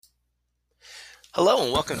Hello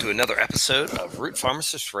and welcome to another episode of Root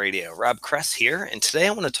Pharmacist Radio. Rob Kress here, and today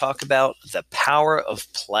I want to talk about the power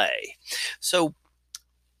of play. So,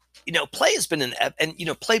 play has been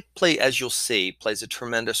play as you'll see plays a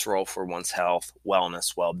tremendous role for one's health,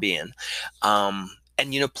 wellness, well-being.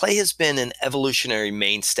 Play has been an evolutionary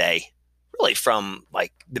mainstay really from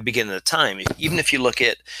like the beginning of the time. Even if you look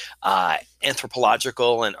at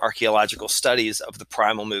anthropological and archaeological studies of the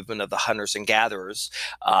primal movement of the hunters and gatherers,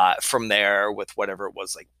 from there with whatever it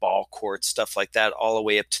was like ball courts, stuff like that, all the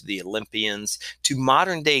way up to the Olympians to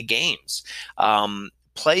modern day games.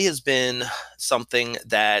 Play has been something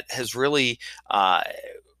that has really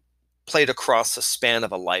played across the span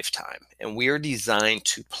of a lifetime. And we are designed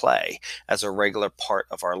to play as a regular part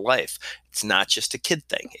of our life. It's not just a kid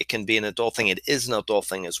thing, it can be an adult thing. It is an adult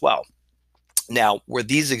thing as well. Now, were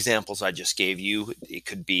these examples I just gave you, it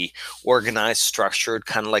could be organized, structured,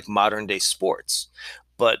 kind of like modern day sports.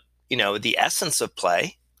 But, the essence of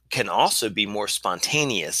play can also be more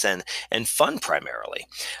spontaneous and fun primarily,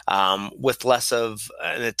 with less of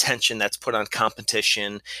an attention that's put on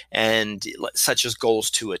competition and such as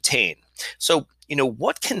goals to attain. So,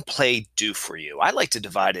 what can play do for you? I like to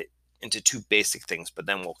divide it into two basic things, but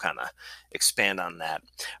then we'll kind of expand on that.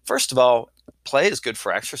 First of all, play is good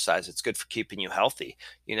for exercise. It's good for keeping you healthy.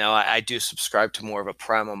 I do subscribe to more of a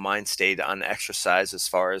primal mind state on exercise as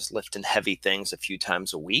far as lifting heavy things a few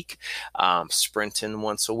times a week, sprinting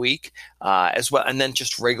once a week, as well, and then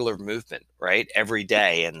just regular movement, right, every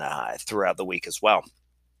day and throughout the week as well.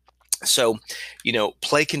 So,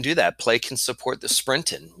 play can do that. Play can support the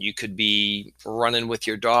sprinting. You could be running with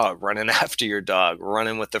your dog, running after your dog,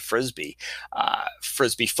 running with the frisbee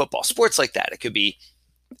football, sports like that. It could be,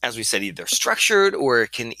 as we said, either structured or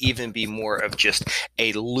it can even be more of just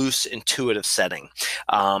a loose, intuitive setting.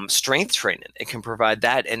 Strength training, it can provide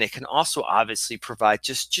that. And it can also obviously provide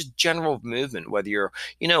just general movement, whether you're,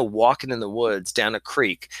 walking in the woods, down a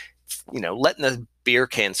creek, letting the beer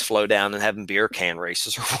cans flow down and having beer can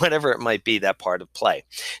races or whatever it might be, that part of play.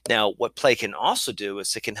 Now, what play can also do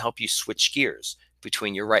is it can help you switch gears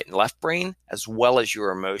between your right and left brain as well as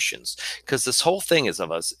your emotions, because this whole thing is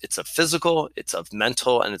of us. It's of physical, it's of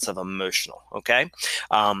mental, and it's of emotional. Okay.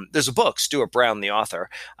 There's a book, Stuart Brown, the author,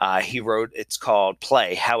 he wrote, it's called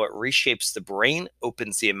Play: How It Reshapes the Brain,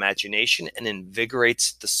 Opens the Imagination, and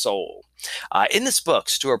Invigorates the Soul. In this book,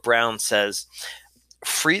 Stuart Brown says,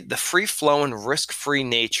 the free-flowing, risk-free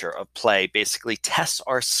nature of play basically tests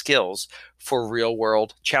our skills for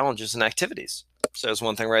real-world challenges and activities. So there's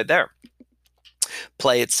one thing right there.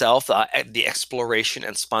 Play itself, the exploration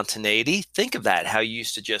and spontaneity. Think of that, how you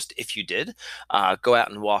used to just, if you did, go out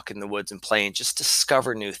and walk in the woods and play and just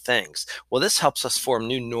discover new things. Well, this helps us form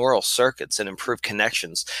new neural circuits and improve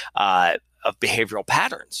connections of behavioral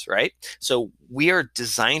patterns, right? So we are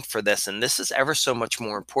designed for this, and this is ever so much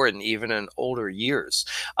more important, even in older years.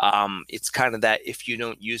 It's kind of that if you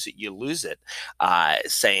don't use it, you lose it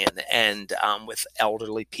saying. And with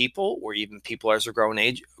elderly people, or even people as they're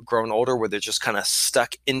grown older, where they're just kind of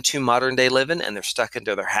stuck into modern day living and they're stuck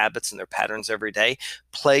into their habits and their patterns every day,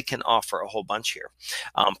 play can offer a whole bunch here.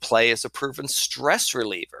 Play is a proven stress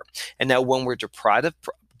reliever. And now when we're deprived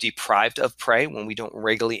of play, when we don't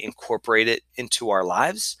regularly incorporate it into our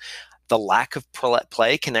lives, the lack of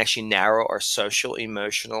play can actually narrow our social,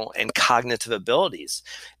 emotional, and cognitive abilities.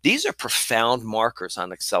 These are profound markers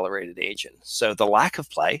on accelerated aging. So the lack of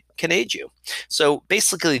play can age you. So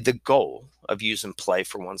basically the goal of using play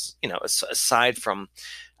for one's, aside from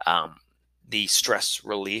the stress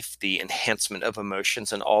relief, the enhancement of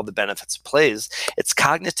emotions, and all the benefits of plays, it's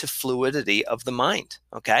cognitive fluidity of the mind.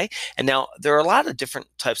 Okay. And now there are a lot of different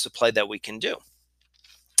types of play that we can do.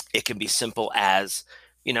 It can be simple as,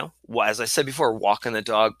 as I said before, walking the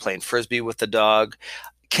dog, playing frisbee with the dog,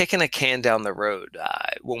 kicking a can down the road.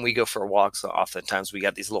 When we go for walks, oftentimes we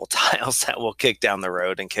got these little tiles that we'll kick down the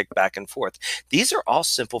road and kick back and forth. These are all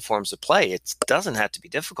simple forms of play. It doesn't have to be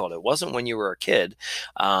difficult. It wasn't when you were a kid.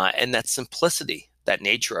 And that simplicity, that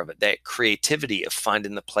nature of it, that creativity of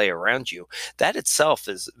finding the play around you, that itself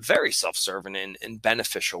is very self-serving in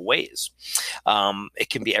beneficial ways. It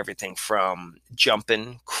can be everything from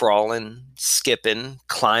jumping, crawling, skipping,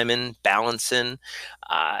 climbing, balancing,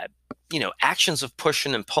 actions of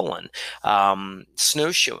pushing and pulling,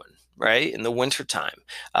 snowshoeing, right, in the wintertime.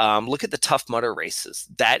 Look at the Tough Mudder races.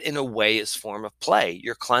 That, in a way, is form of play.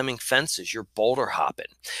 You're climbing fences. You're boulder hopping.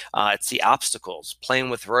 It's the obstacles, playing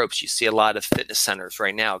with ropes. You see a lot of fitness centers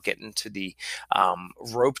right now getting into the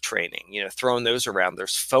rope training, throwing those around.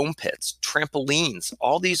 There's foam pits, trampolines.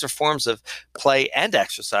 All these are forms of play and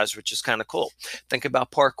exercise, which is kind of cool. Think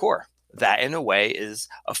about parkour. That, in a way, is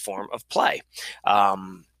a form of play.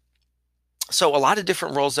 So a lot of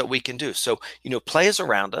different roles that we can do. So, play is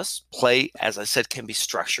around us. Play, as I said, can be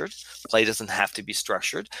structured. Play doesn't have to be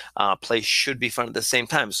structured. Play should be fun at the same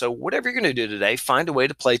time. So whatever you're going to do today, find a way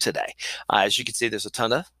to play today. As you can see, there's a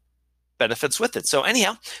ton of benefits with it. So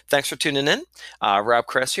anyhow, thanks for tuning in. Rob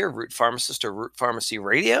Kress here, Root Pharmacist or Root Pharmacist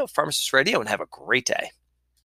Radio, and have a great day.